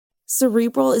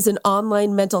Cerebral is an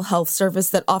online mental health service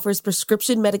that offers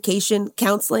prescription medication,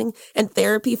 counseling, and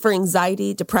therapy for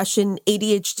anxiety, depression,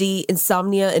 ADHD,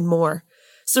 insomnia, and more.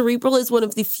 Cerebral is one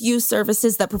of the few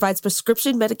services that provides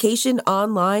prescription medication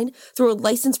online through a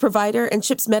licensed provider and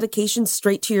ships medication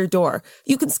straight to your door.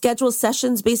 You can schedule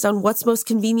sessions based on what's most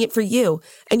convenient for you,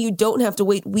 and you don't have to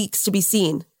wait weeks to be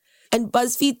seen. And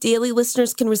BuzzFeed Daily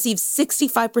listeners can receive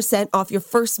 65% off your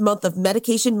first month of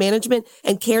medication management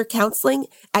and care counseling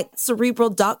at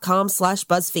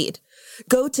Cerebral.com/BuzzFeed.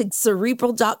 Go to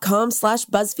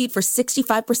Cerebral.com/BuzzFeed for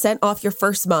 65% off your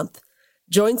first month.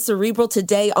 Join Cerebral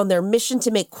today on their mission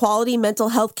to make quality mental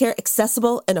health care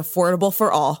accessible and affordable for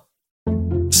all.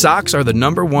 Socks are the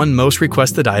 #1 most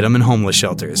requested item in homeless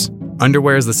shelters.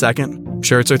 Underwear is the second,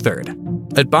 shirts are third.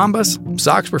 At Bombas,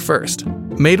 socks were first.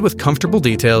 Made with comfortable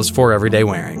details for everyday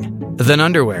wearing. Then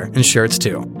underwear and shirts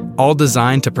too, all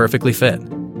designed to perfectly fit.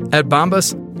 At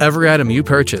Bombas, every item you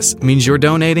purchase means you're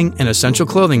donating an essential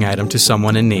clothing item to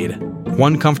someone in need.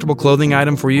 One comfortable clothing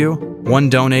item for you, one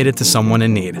donated to someone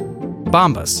in need.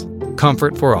 Bombas,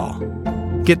 comfort for all.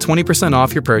 Get 20%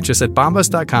 off your purchase at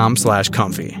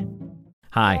bombas.com/comfy.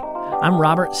 Hi, I'm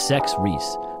Robert Sex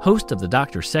Reese, host of the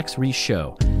Dr. Sex Reese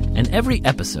Show. And every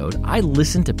episode, I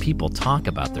listen to people talk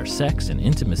about their sex and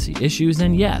intimacy issues,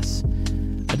 and yes,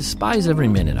 I despise every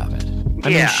minute of it. I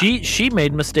mean, she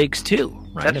made mistakes too,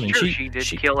 right? That's true. She did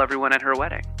kill everyone at her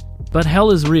wedding. But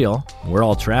hell is real, we're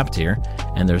all trapped here,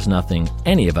 and there's nothing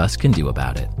any of us can do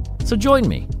about it. So join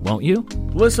me, won't you?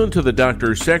 Listen to the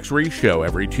Dr. Sex Reese Show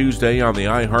every Tuesday on the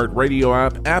iHeartRadio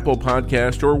app, Apple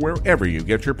Podcast, or wherever you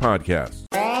get your podcasts.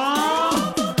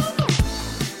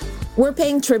 We're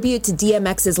paying tribute to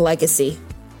DMX's legacy.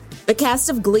 The cast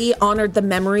of Glee honored the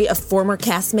memory of former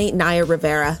castmate Naya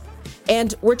Rivera.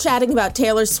 And we're chatting about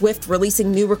Taylor Swift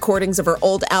releasing new recordings of her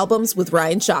old albums with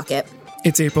Ryan Shockett.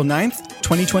 It's April 9th,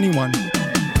 2021.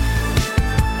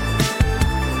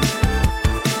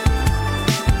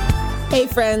 Hey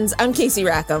friends, I'm Casey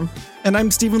Rackham. And I'm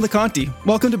Stephen LeConte.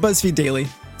 Welcome to BuzzFeed Daily.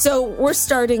 So we're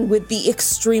starting with the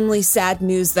extremely sad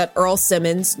news that Earl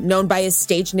Simmons, known by his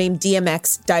stage name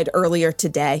DMX, died earlier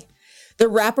today. The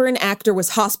rapper and actor was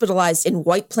hospitalized in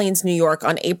White Plains, New York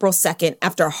on April 2nd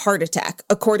after a heart attack,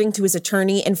 according to his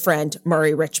attorney and friend,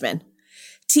 Murray Richman.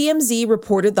 TMZ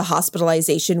reported the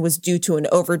hospitalization was due to an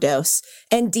overdose,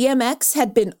 and DMX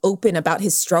had been open about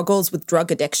his struggles with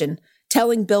drug addiction,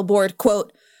 telling Billboard,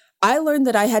 quote, "I learned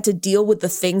that I had to deal with the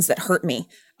things that hurt me.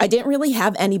 I didn't really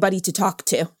have anybody to talk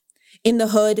to. In the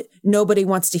hood, nobody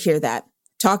wants to hear that.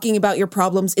 Talking about your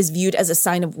problems is viewed as a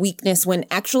sign of weakness when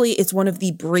actually it's one of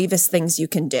the bravest things you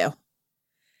can do."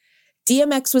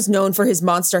 DMX was known for his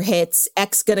monster hits,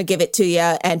 X Gonna Give It To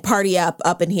Ya, and Party Up,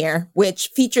 Up in Here,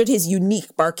 which featured his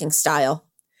unique barking style.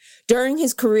 During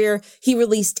his career, he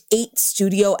released 8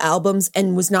 studio albums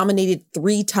and was nominated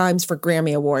 3 times for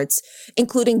Grammy Awards,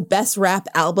 including Best Rap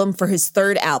Album for his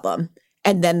 3rd album,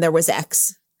 And Then There Was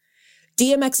X.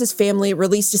 DMX's family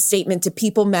released a statement to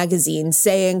People magazine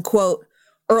saying, quote,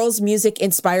 "Earl's music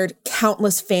inspired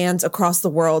countless fans across the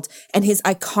world, and his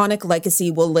iconic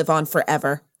legacy will live on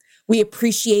forever. We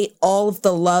appreciate all of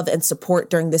the love and support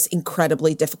during this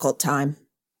incredibly difficult time."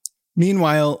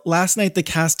 Meanwhile, last night the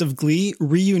cast of Glee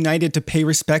reunited to pay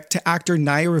respect to actor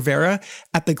Naya Rivera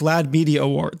at the GLAAD Media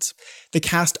Awards. The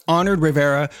cast honored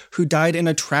Rivera, who died in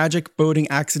a tragic boating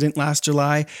accident last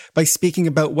July, by speaking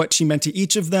about what she meant to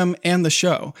each of them and the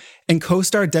show. And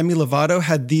co-star Demi Lovato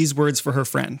had these words for her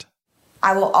friend.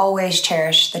 "I will always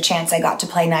cherish the chance I got to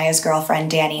play Naya's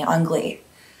girlfriend, Danny, on Glee.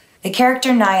 The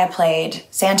character Naya played,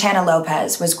 Santana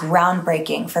Lopez, was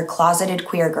groundbreaking for closeted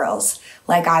queer girls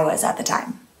like I was at the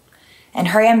time. And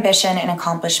her ambition and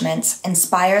accomplishments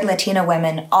inspired Latina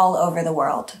women all over the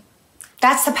world.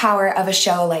 That's the power of a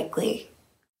show like Glee."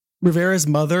 Rivera's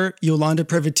mother, Yolanda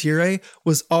Privatire,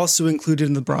 was also included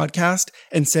in the broadcast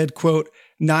and said, quote,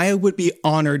 "Naya would be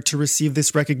honored to receive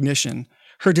this recognition.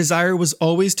 Her desire was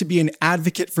always to be an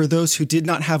advocate for those who did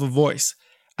not have a voice.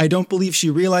 I don't believe she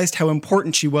realized how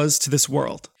important she was to this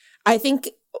world." I think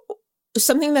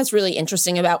something that's really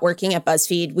interesting about working at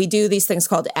BuzzFeed, we do these things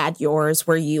called Ad Yours,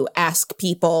 where you ask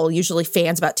people, usually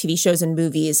fans about TV shows and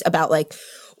movies, about like,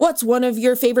 what's one of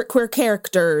your favorite queer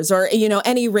characters, or, you know,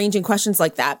 any ranging questions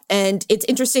like that. And it's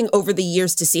interesting over the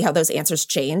years to see how those answers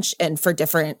change and for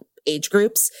different age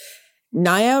groups.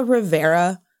 Naya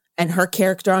Rivera and her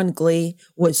character on Glee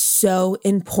was so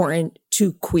important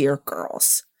to queer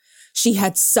girls. She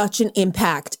had such an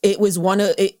impact. It was one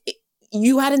of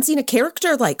you hadn't seen a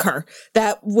character like her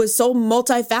that was so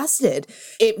multifaceted.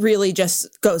 It really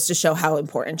just goes to show how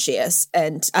important she is.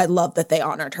 And I love that they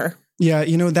honored her. Yeah,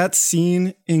 that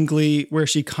scene in Glee where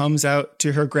she comes out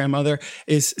to her grandmother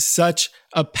is such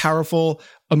a powerful,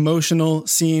 emotional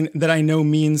scene that I know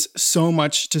means so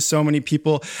much to so many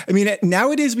people. I mean,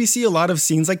 nowadays we see a lot of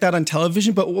scenes like that on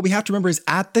television, but what we have to remember is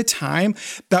at the time,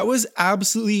 that was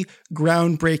absolutely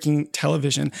groundbreaking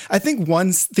television. I think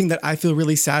one thing that I feel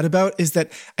really sad about is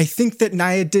that I think that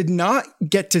Naya did not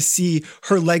get to see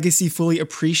her legacy fully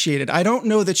appreciated. I don't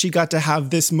know that she got to have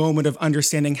this moment of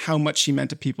understanding how much she meant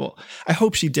to people. I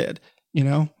hope she did,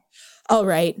 All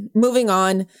right, moving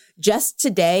on. Just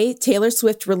today, Taylor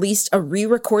Swift released a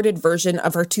re-recorded version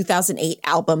of her 2008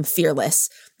 album, Fearless.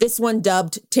 This one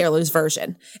dubbed Taylor's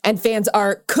version, and fans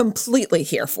are completely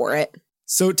here for it.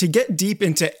 So to get deep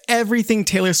into everything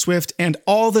Taylor Swift and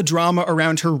all the drama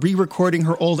around her re-recording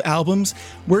her old albums,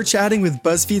 we're chatting with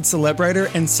BuzzFeed celeb writer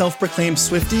and self-proclaimed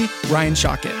Swiftie, Ryan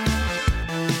Shawkat.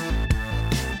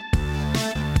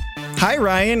 Hi,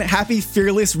 Ryan. Happy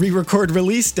Fearless re-record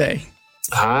release day.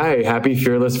 Hi, happy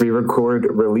Fearless re-record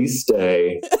release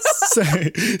day.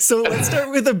 So let's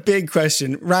start with a big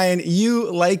question. Ryan,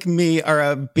 you, like me, are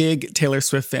a big Taylor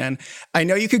Swift fan. I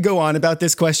know you could go on about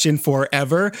this question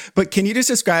forever, but can you just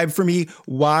describe for me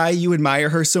why you admire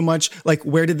her so much? Like,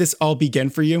 where did this all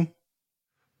begin for you?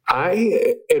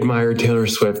 I admire Taylor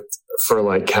Swift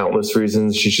for countless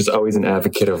reasons. She's just always an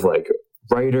advocate of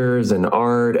writers and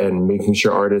art and making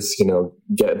sure artists,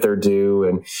 get their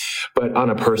due. But on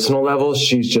a personal level,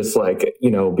 she's just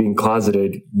being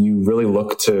closeted. You really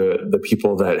look to the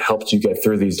people that helped you get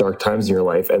through these dark times in your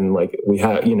life. And we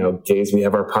have, gays, we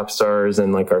have our pop stars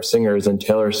and our singers, and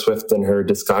Taylor Swift and her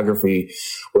discography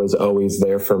was always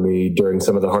there for me during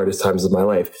some of the hardest times of my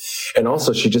life. And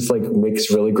also she just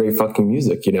makes really great fucking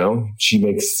music. She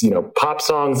makes, pop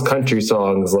songs, country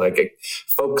songs,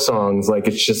 folk songs.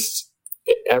 It's just,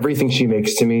 everything she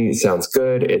makes to me sounds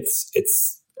good.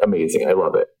 It's amazing. I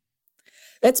love it.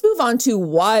 Let's move on to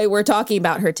why we're talking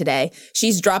about her today.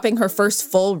 She's dropping her first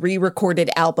full re-recorded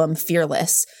album,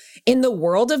 Fearless. In the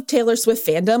world of Taylor Swift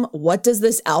fandom, what does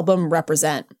this album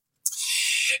represent?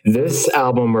 This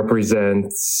album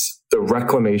represents the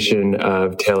reclamation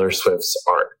of Taylor Swift's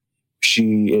art.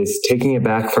 She is taking it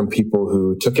back from people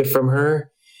who took it from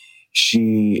her.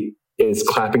 She is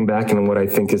clapping back in what I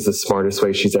think is the smartest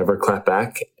way she's ever clapped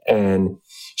back. And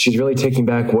she's really taking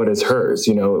back what is hers.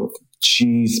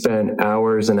 She spent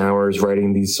hours and hours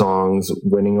writing these songs,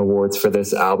 winning awards for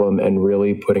this album, and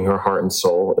really putting her heart and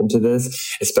soul into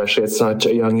this, especially at such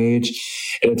a young age.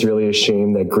 And it's really a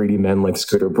shame that greedy men like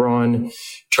Scooter Braun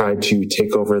tried to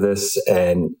take over this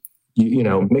and,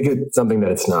 make it something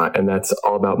that it's not. And that's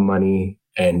all about money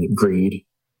and greed.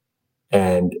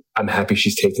 And I'm happy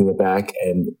she's taking it back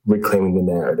and reclaiming the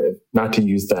narrative. Not to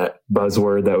use that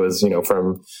buzzword that was,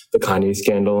 from the Kanye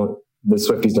scandal. The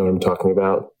Swifties know what I'm talking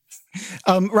about.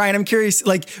 Ryan, I'm curious,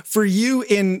 for you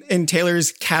in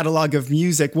Taylor's catalog of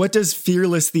music, what does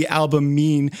Fearless, the album,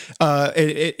 mean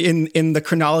in the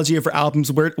chronology of her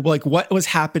albums? Where, what was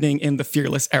happening in the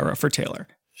Fearless era for Taylor?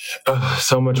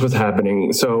 So much was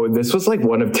happening. So this was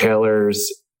one of Taylor's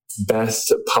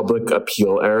best public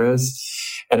appeal eras.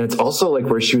 And it's also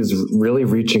where she was really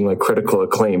reaching critical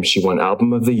acclaim. She won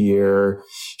Album of the Year.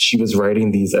 She was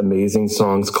writing these amazing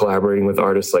songs, collaborating with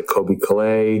artists like Colbie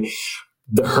Caillat.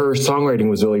 Her songwriting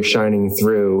was really shining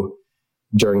through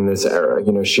during this era.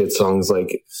 She had songs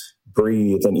like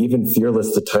Breathe, and even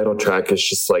Fearless, the title track, is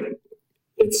just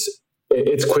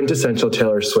it's quintessential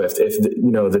Taylor Swift. If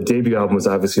the debut album was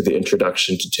obviously the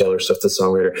introduction to Taylor Swift, the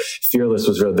songwriter, Fearless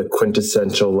was really the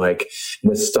quintessential,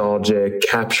 nostalgic,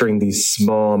 capturing these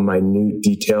small, minute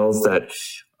details that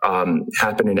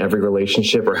happen in every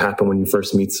relationship or happen when you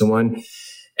first meet someone.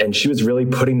 And she was really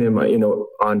putting them,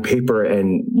 on paper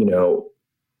and,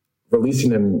 releasing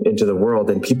them into the world,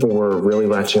 and people were really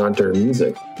latching onto her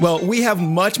music. Well, we have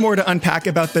much more to unpack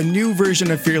about the new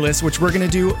version of Fearless, which we're going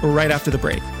to do right after the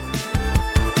break.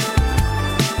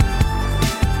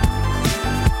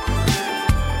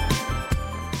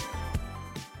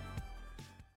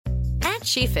 At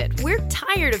SheFit, we're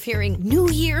tired of hearing new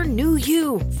year, new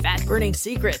you, fat-burning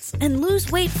secrets, and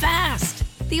lose weight fast.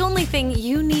 The only thing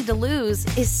you need to lose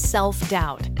is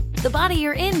self-doubt. The body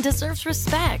you're in deserves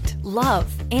respect,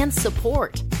 love, and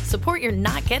support. Support you're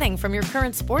not getting from your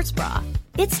current sports bra.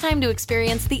 It's time to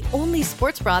experience the only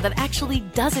sports bra that actually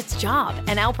does its job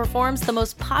and outperforms the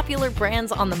most popular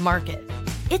brands on the market.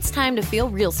 It's time to feel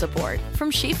real support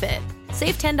from SheFit.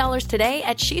 Save $10 today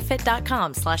at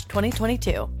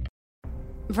shefit.com/2022.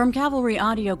 From Cavalry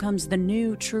Audio comes the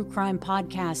new true crime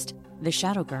podcast, The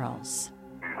Shadow Girls.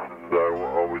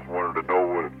 I always wanted to know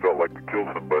what it felt like to kill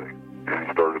somebody.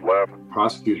 started laughing.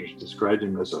 Prosecutors described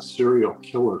him as a serial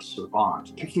killer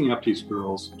savant, picking up these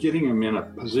girls, getting them in a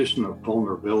position of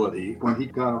vulnerability. When he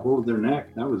got a hold of their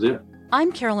neck, that was it.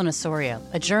 I'm Carolyn Osorio,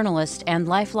 a journalist and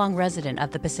lifelong resident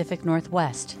of the Pacific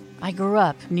Northwest. I grew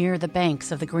up near the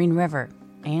banks of the Green River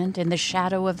and in the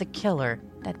shadow of the killer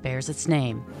that bears its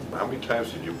name. How many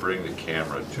times did you bring the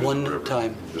camera to One the river?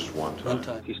 time. Just one time? One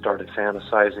time. He started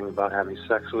fantasizing about having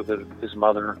sex with his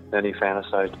mother. Then he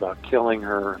fantasized about killing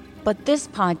her. But this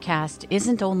podcast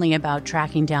isn't only about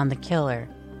tracking down the killer.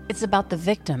 It's about the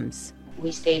victims.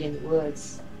 We stayed in the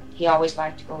woods. He always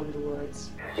liked to go to the woods.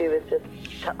 She was just,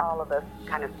 to all of us,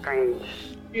 kind of strange.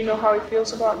 You know how he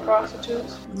feels about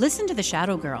prostitutes? Listen to The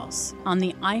Shadow Girls on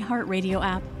the iHeartRadio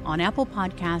app, on Apple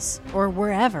Podcasts, or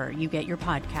wherever you get your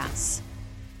podcasts.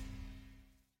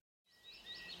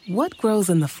 What grows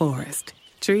in the forest?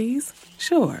 Trees?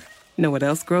 Sure. Know what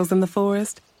else grows in the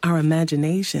forest? Our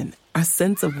imagination, our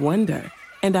sense of wonder,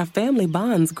 and our family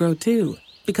bonds grow too.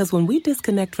 Because when we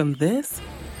disconnect from this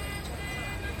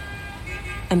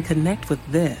and connect with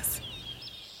this,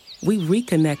 we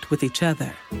reconnect with each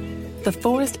other. The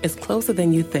forest is closer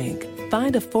than you think.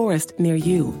 Find a forest near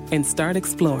you and start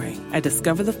exploring at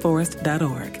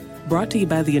discovertheforest.org. Brought to you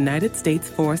by the United States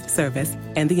Forest Service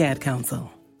and the Ad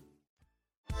Council.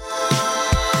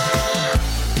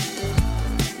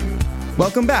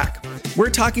 Welcome back. We're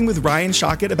talking with Ryan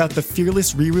Shockett about the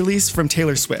Fearless re-release from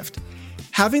Taylor Swift.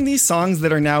 Having these songs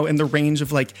that are now in the range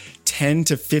of like 10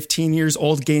 to 15 years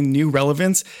old gain new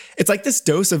relevance, it's like this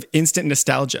dose of instant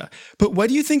nostalgia. But what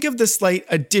do you think of the slight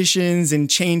additions and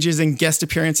changes and guest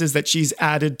appearances that she's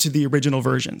added to the original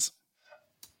versions?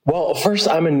 Well, first,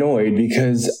 I'm annoyed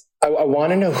because I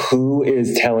want to know who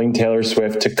is telling Taylor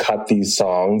Swift to cut these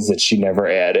songs that she never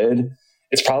added.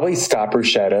 It's probably Scott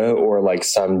Borchetta or like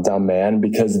some dumb man,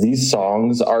 because these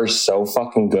songs are so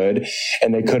fucking good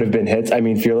and they could have been hits. I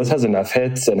mean, Fearless has enough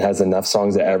hits and has enough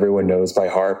songs that everyone knows by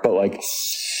heart, but like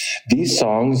these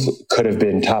songs could have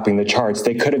been topping the charts.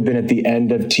 They could have been at the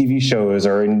end of TV shows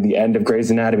or in the end of Grey's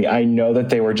Anatomy. I know that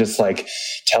they were just like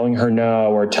telling her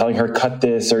no or telling her cut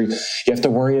this or you have to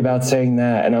worry about saying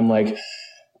that. And I'm like,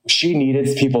 she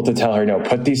needed people to tell her, no,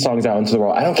 put these songs out into the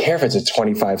world. I don't care if it's a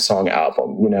 25-song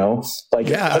album, you know? Like,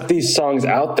 put these songs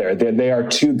out there. They are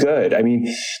too good. I mean,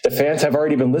 the fans have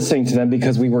already been listening to them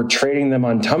because we were trading them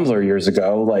on Tumblr years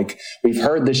ago. Like, we've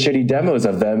heard the shitty demos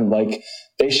of them. Like,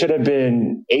 they should have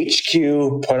been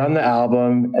HQ, put on the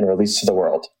album, and released to the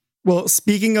world. Well,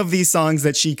 speaking of these songs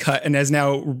that she cut and has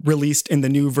now released in the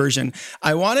new version,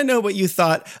 I want to know what you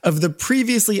thought of the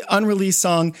previously unreleased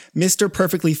song, Mr.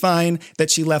 Perfectly Fine,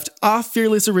 that she left off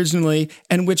Fearless originally,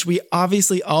 and which we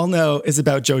obviously all know is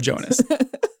about Joe Jonas.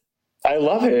 I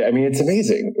love it. I mean, it's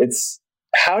amazing.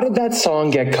 How did that song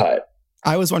get cut?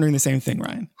 I was wondering the same thing,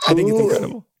 Ryan. I think it's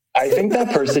incredible. I think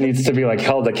that person needs to be like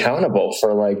held accountable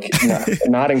for like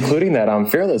not including that on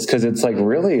Fearless, because it's like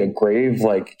really a grave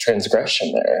like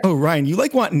transgression there. Oh, Ryan, you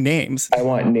like want names. I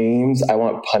want names. I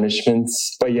want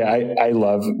punishments. But yeah, I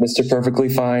love Mr. Perfectly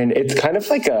Fine. It's kind of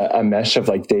like a mesh of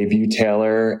like debut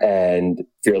Taylor and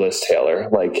Fearless Taylor.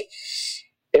 Like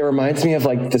it reminds me of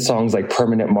like the songs like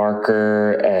Permanent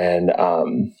Marker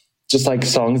and just like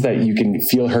songs that you can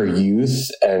feel her youth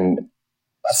and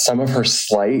some of her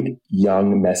slight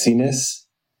young messiness,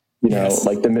 you know,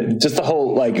 like the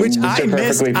whole like which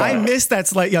Mr. I miss that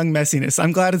slight young messiness.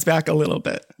 I'm glad it's back a little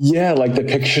bit. Yeah, like the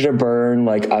Picture to Burn.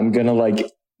 Like I'm gonna like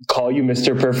call you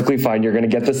Mr. Perfectly Fine. You're gonna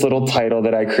get this little title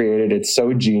that I created. It's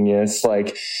so genius.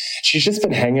 Like she's just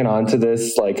been hanging on to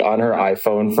this like on her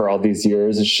iPhone for all these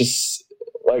years. It's just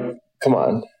like, come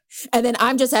on. And then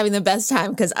I'm just having the best time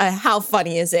because how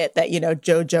funny is it that, you know,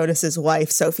 Joe Jonas's wife,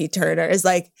 Sophie Turner, is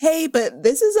like, hey, but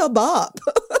this is a bop.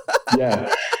 Yeah.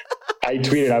 I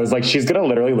tweeted, I was like, she's going to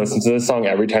literally listen to this song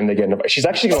every time they get into she's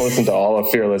actually going to listen to all of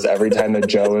Fearless every time that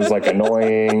Joe is like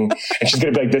annoying. And she's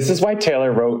going to be like, this is why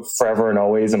Taylor wrote Forever and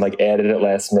Always and like added it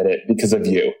last minute because of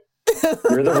you.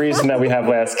 You're the reason that we have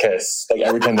Last Kiss, like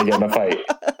every time they get in a fight.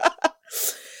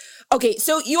 Okay,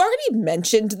 so you already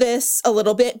mentioned this a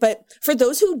little bit, but for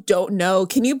those who don't know,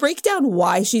 can you break down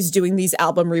why she's doing these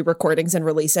album re-recordings and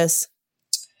releases?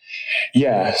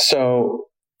 Yeah, so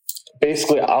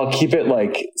basically, I'll keep it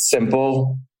like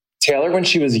simple. Taylor, when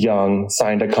she was young,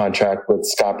 signed a contract with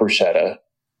Scott Borchetta,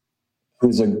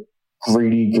 who's a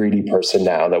greedy person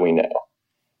now that we know.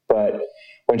 But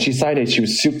when she signed it, she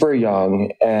was super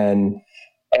young, and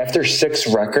after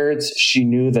 6 records, she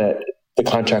knew that the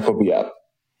contract would be up.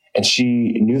 And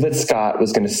she knew that Scott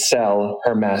was going to sell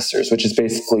her masters, which is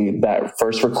basically that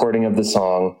first recording of the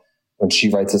song when she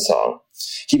writes a song.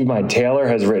 Keep in mind, Taylor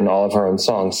has written all of her own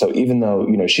songs. So even though,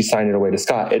 she signed it away to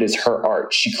Scott, it is her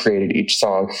art. She created each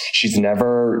song. She's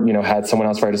never, had someone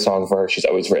else write a song for her. She's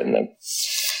always written them.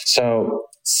 So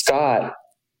Scott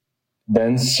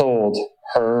then sold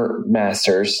her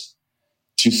masters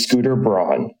to Scooter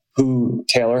Braun, who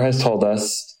Taylor has told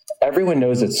us, everyone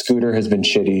knows that Scooter has been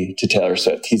shitty to Taylor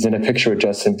Swift. He's in a picture with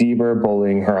Justin Bieber,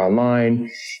 bullying her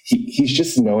online. He's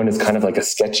just known as kind of like a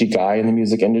sketchy guy in the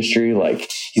music industry.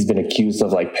 Like, he's been accused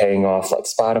of like paying off like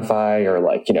Spotify or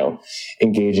like,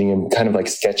 engaging in kind of like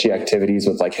sketchy activities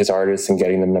with like his artists and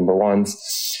getting them number ones.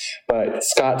 But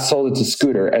Scott sold it to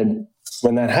Scooter. And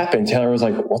when that happened, Taylor was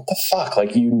like, what the fuck?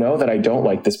 Like, that I don't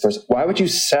like this person. Why would you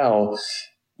sell,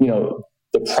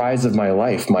 the prize of my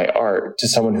life, my art, to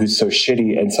someone who's so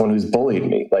shitty and someone who's bullied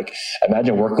me? Like,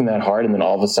 imagine working that hard and then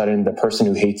all of a sudden the person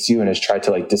who hates you and has tried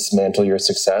to like dismantle your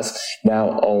success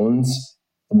now owns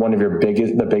one of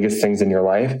the biggest things in your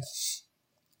life.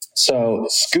 So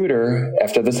Scooter,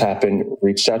 after this happened,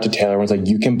 reached out to Taylor and was like,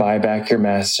 you can buy back your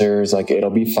masters. Like, it'll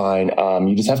be fine.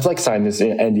 You just have to like sign this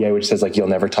NDA, which says like, you'll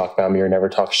never talk about me or never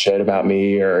talk shit about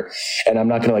me, and I'm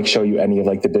not going to like show you any of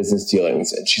like the business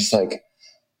dealings. And she's like,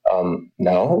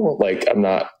 no, like, I'm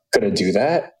not going to do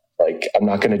that. Like, I'm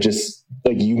not going to just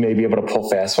like, you may be able to pull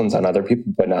fast ones on other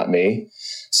people, but not me.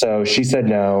 So she said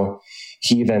no.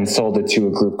 He then sold it to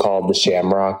a group called the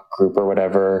Shamrock Group or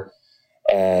whatever.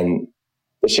 And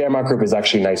the Shamrock Group is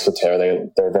actually nice with Taylor.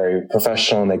 They're very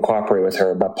professional and they cooperate with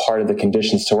her. But part of the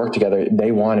conditions to work together,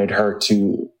 they wanted her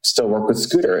to still work with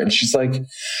Scooter. And she's like,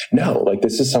 no, like,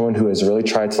 this is someone who has really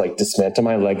tried to like dismantle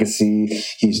my legacy.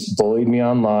 He's bullied me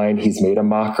online. He's made a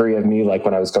mockery of me. Like,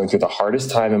 when I was going through the hardest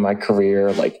time in my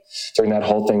career, like during that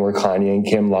whole thing where Kanye and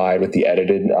Kim lied with the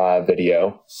edited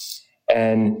video.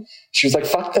 And she was like,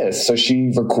 fuck this. So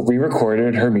she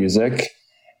re-recorded her music.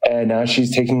 And now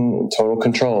she's taking total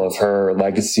control of her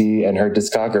legacy and her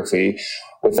discography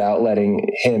without letting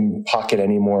him pocket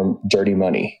any more dirty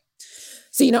money.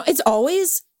 So, it's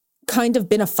always kind of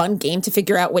been a fun game to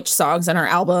figure out which songs on her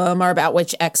album are about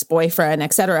which ex-boyfriend,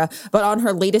 etc. But on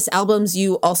her latest albums,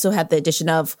 you also had the addition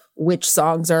of which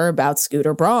songs are about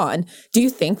Scooter Braun. Do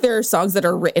you think there are songs that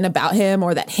are written about him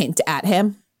or that hint at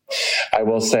him? I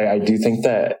will say, I do think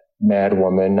that Mad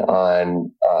Woman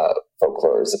on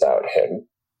Folklore is about him.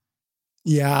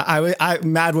 Yeah,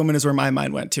 Mad Woman is where my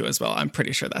mind went to as well. I'm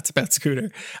pretty sure that's about Scooter.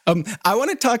 I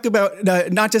want to talk about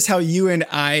not just how you and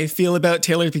I feel about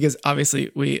Taylor, because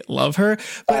obviously we love her.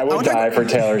 But I would die for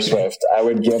Taylor Swift. I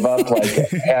would give up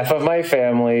like half of my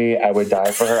family. I would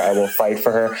die for her. I will fight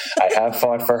for her. I have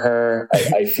fought for her.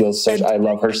 I feel I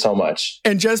love her so much.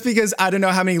 And just because I don't know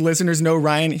how many listeners know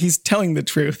Ryan, he's telling the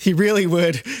truth. He really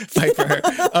would fight for her.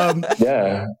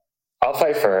 Yeah, I'll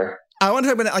fight for her. I want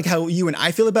to talk about like how you and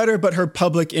I feel about her, but her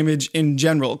public image in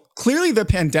general. Clearly, the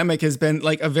pandemic has been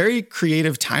like a very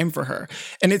creative time for her.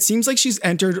 And it seems like she's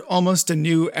entered almost a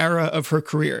new era of her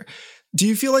career. Do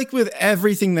you feel like with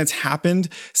everything that's happened,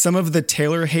 some of the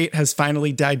Taylor hate has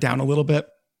finally died down a little bit?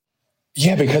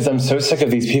 Yeah, because I'm so sick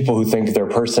of these people who think their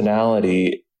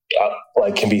personality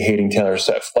like can be hating Taylor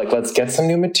Swift. Like, let's get some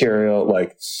new material.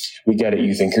 Like, we get it.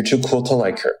 You think you're too cool to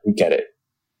like her. We get it.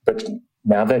 But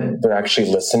now that they're actually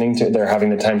listening to it, they're having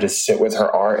the time to sit with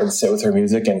her art and sit with her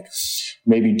music and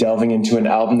maybe delving into an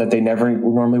album that they never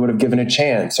normally would have given a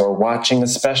chance, or watching a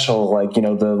special like,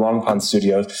 the Long Pond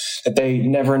Studios that they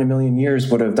never in a million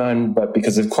years would have done. But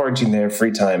because of quarantine, they have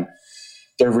free time.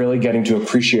 They're really getting to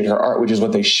appreciate her art, which is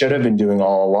what they should have been doing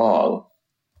all along.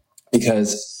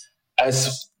 Because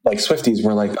as like Swifties,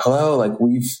 we're like, hello, like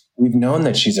we've known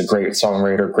that she's a great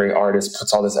songwriter, great artist,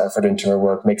 puts all this effort into her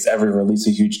work, makes every release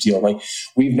a huge deal. Like,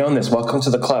 we've known this. Welcome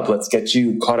to the club. Let's get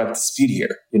you caught up to speed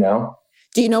here,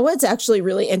 Do you know what's actually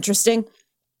really interesting?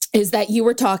 Is that you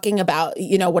were talking about,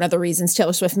 one of the reasons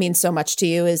Taylor Swift means so much to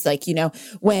you is like,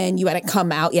 when you hadn't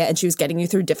come out yet and she was getting you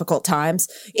through difficult times.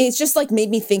 It's just like made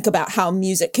me think about how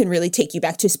music can really take you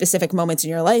back to specific moments in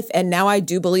your life. And now I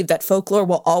do believe that Folklore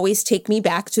will always take me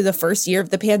back to the first year of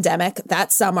the pandemic,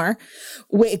 that summer,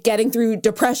 getting through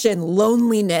depression,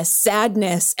 loneliness,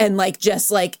 sadness, and like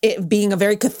just like it being a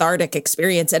very cathartic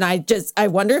experience. And I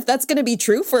wonder if that's going to be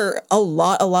true for a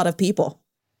lot of people.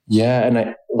 Yeah, and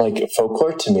I like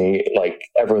Folklore to me, like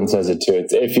everyone says it too.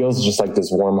 It feels just like this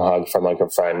warm hug from like a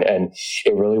friend, and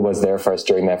it really was there for us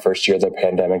during that first year of the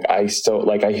pandemic. I still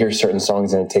I hear certain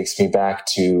songs and it takes me back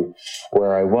to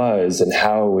where I was and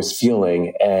how I was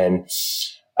feeling, and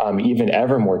even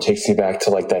Evermore takes me back to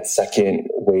like that second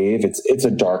wave. It's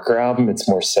a darker album. It's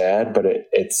more sad, but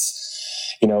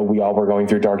it's we all were going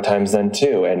through dark times then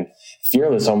too. And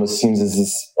Fearless almost seems as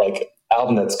this like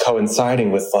album that's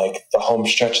coinciding with like the home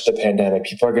stretch of the pandemic.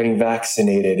 People are getting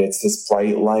vaccinated. It's this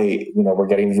bright light, we're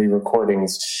getting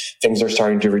re-recordings. Things are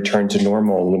starting to return to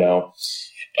normal,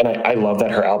 and I love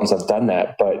that her albums have done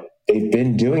that, but they've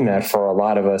been doing that for a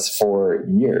lot of us for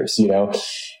years.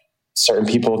 Certain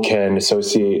people can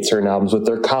associate certain albums with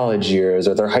their college years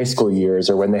or their high school years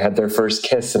or when they had their first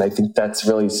kiss. And I think that's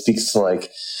really speaks to like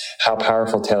how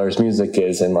powerful Taylor's music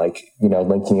is and like,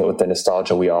 linking it with the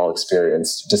nostalgia we all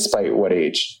experience despite what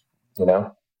age,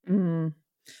 Mm.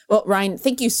 Well, Ryan,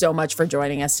 thank you so much for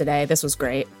joining us today. This was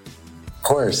great. Of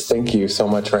course. Thank you so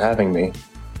much for having me.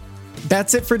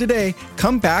 That's it for today.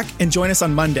 Come back and join us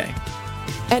on Monday.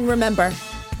 And remember,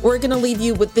 we're going to leave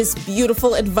you with this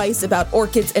beautiful advice about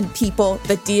orchids and people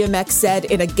that DMX said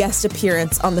in a guest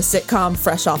appearance on the sitcom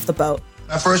Fresh Off the Boat.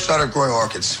 When I first started growing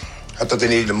orchids, I thought they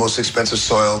needed the most expensive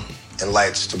soil and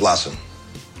lights to blossom.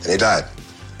 And they died.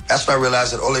 That's when I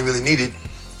realized that all they really needed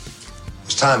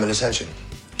was time and attention.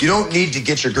 You don't need to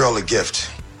get your girl a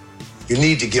gift. You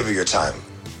need to give her your time.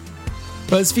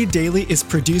 BuzzFeed Daily is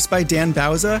produced by Dan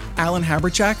Bauza, Alan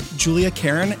Haberchak, Julia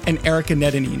Karen, and Erica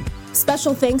Nedenine.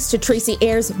 Special thanks to Tracy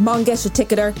Ayers, Mangesh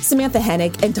Tikader, Samantha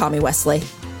Hennig, and Tommy Wesley.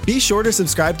 Be sure to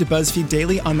subscribe to BuzzFeed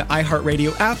Daily on the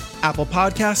iHeartRadio app, Apple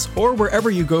Podcasts, or wherever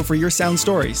you go for your sound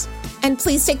stories. And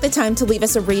please take the time to leave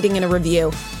us a rating and a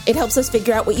review. It helps us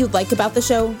figure out what you like about the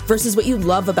show versus what you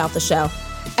love about the show.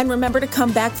 And remember to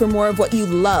come back for more of what you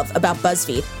love about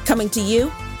BuzzFeed, coming to you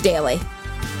daily.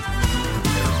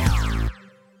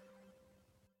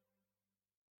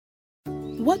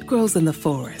 What grows in the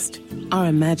forest? Our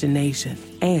imagination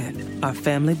and our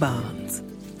family bonds.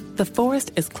 The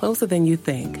forest is closer than you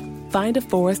think. Find a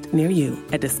forest near you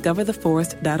at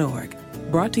discovertheforest.org.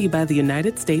 Brought to you by the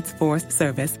United States Forest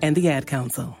Service and the Ad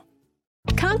Council.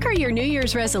 Conquer your New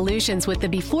Year's resolutions with the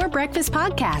Before Breakfast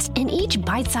podcast. In each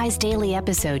bite-sized daily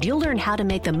episode, you'll learn how to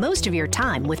make the most of your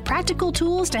time with practical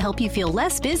tools to help you feel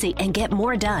less busy and get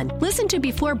more done. Listen to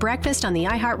Before Breakfast on the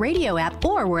iHeartRadio app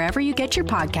or wherever you get your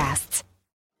podcasts.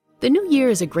 The new year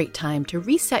is a great time to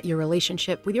reset your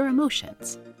relationship with your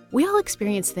emotions. We all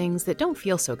experience things that don't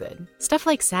feel so good. Stuff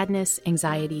like sadness,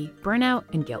 anxiety, burnout,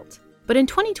 and guilt. But in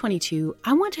 2022,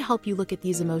 I want to help you look at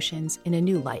these emotions in a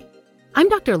new light. I'm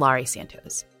Dr. Laurie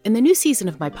Santos. In the new season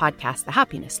of my podcast, The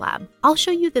Happiness Lab, I'll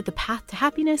show you that the path to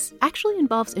happiness actually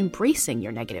involves embracing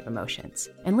your negative emotions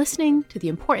and listening to the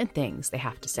important things they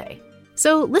have to say.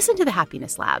 So listen to The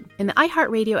Happiness Lab in the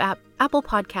iHeartRadio app, Apple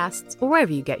Podcasts, or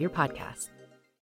wherever you get your podcasts.